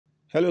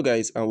Hello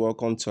guys, and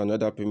welcome to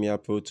another Premiere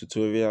Pro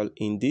tutorial.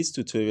 In this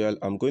tutorial,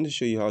 I'm going to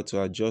show you how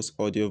to adjust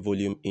audio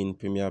volume in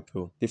Premiere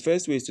Pro. The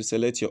first way is to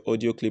select your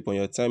audio clip on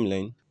your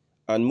timeline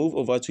and move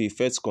over to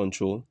Effects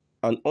Control.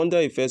 And under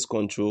Effects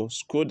Control,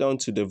 scroll down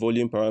to the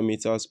volume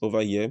parameters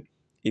over here.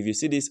 If you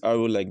see this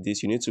arrow like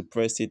this, you need to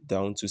press it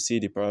down to see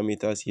the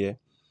parameters here.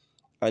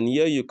 And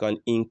here you can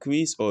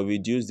increase or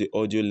reduce the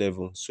audio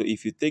level. So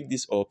if you take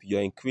this up, you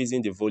are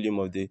increasing the volume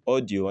of the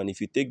audio, and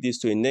if you take this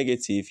to a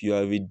negative, you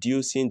are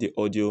reducing the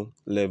audio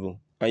level.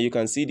 And you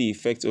can see the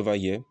effect over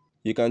here.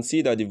 You can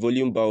see that the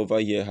volume bar over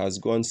here has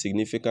gone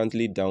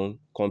significantly down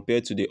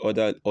compared to the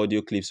other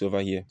audio clips over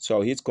here. So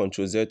I'll hit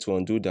Ctrl Z to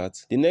undo that.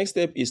 The next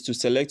step is to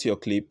select your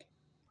clip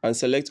and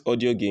select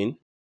audio gain,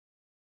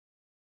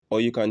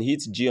 or you can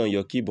hit G on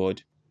your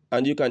keyboard.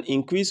 And you can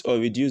increase or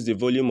reduce the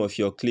volume of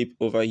your clip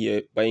over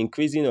here by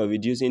increasing or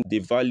reducing the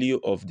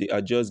value of the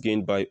adjust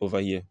gain by over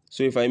here.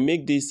 So if I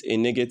make this a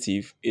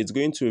negative, it's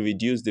going to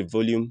reduce the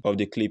volume of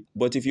the clip.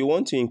 But if you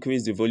want to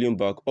increase the volume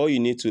back, all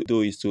you need to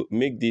do is to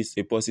make this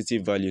a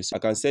positive value. So I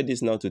can set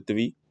this now to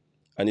 3,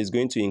 and it's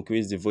going to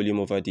increase the volume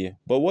over there.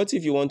 But what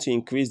if you want to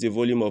increase the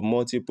volume of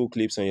multiple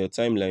clips on your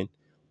timeline?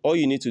 All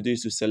you need to do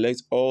is to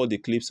select all the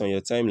clips on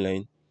your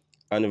timeline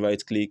and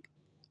right click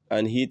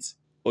and hit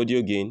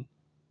audio gain.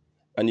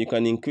 And you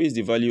can increase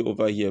the value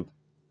over here,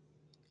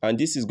 and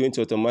this is going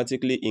to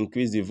automatically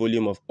increase the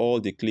volume of all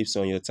the clips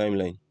on your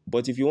timeline.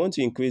 But if you want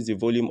to increase the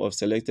volume of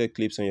selected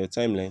clips on your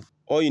timeline,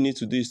 all you need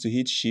to do is to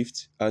hit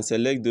Shift and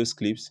select those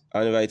clips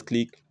and right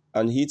click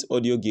and hit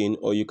audio gain,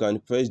 or you can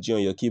press G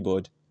on your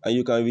keyboard, and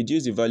you can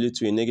reduce the value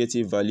to a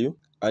negative value,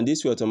 and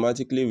this will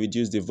automatically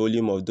reduce the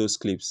volume of those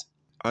clips.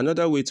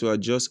 Another way to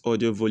adjust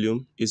audio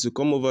volume is to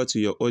come over to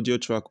your audio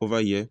track over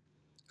here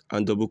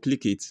and double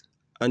click it,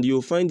 and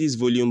you'll find this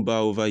volume bar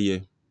over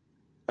here,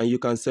 and you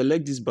can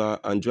select this bar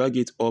and drag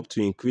it up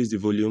to increase the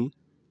volume,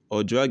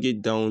 or drag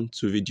it down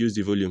to reduce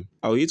the volume.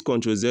 I'll hit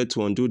Ctrl Z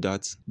to undo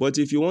that. But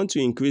if you want to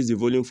increase the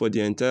volume for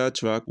the entire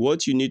track,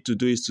 what you need to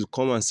do is to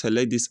come and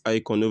select this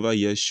icon over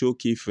here, show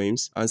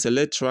keyframes, and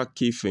select track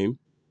keyframe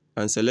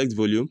and select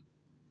volume,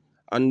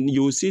 and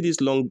you will see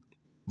this long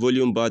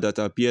volume bar that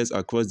appears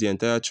across the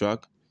entire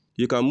track.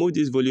 You can move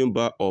this volume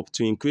bar up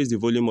to increase the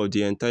volume of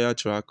the entire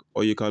track,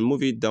 or you can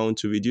move it down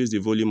to reduce the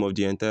volume of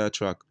the entire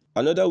track.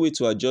 Another way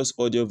to adjust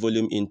audio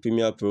volume in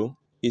Premiere Pro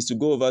is to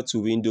go over to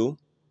Window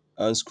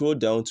and scroll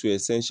down to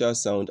Essential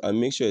Sound and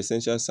make sure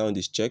Essential Sound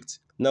is checked.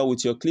 Now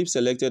with your clip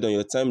selected on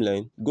your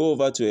timeline, go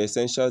over to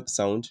Essential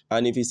Sound,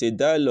 and if it's a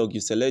dialogue,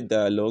 you select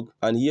dialogue,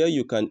 and here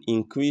you can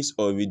increase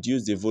or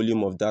reduce the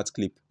volume of that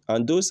clip.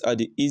 And those are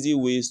the easy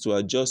ways to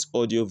adjust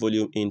audio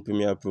volume in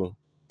Premiere Pro.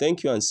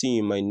 Thank you, and see you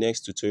in my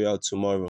next tutorial tomorrow.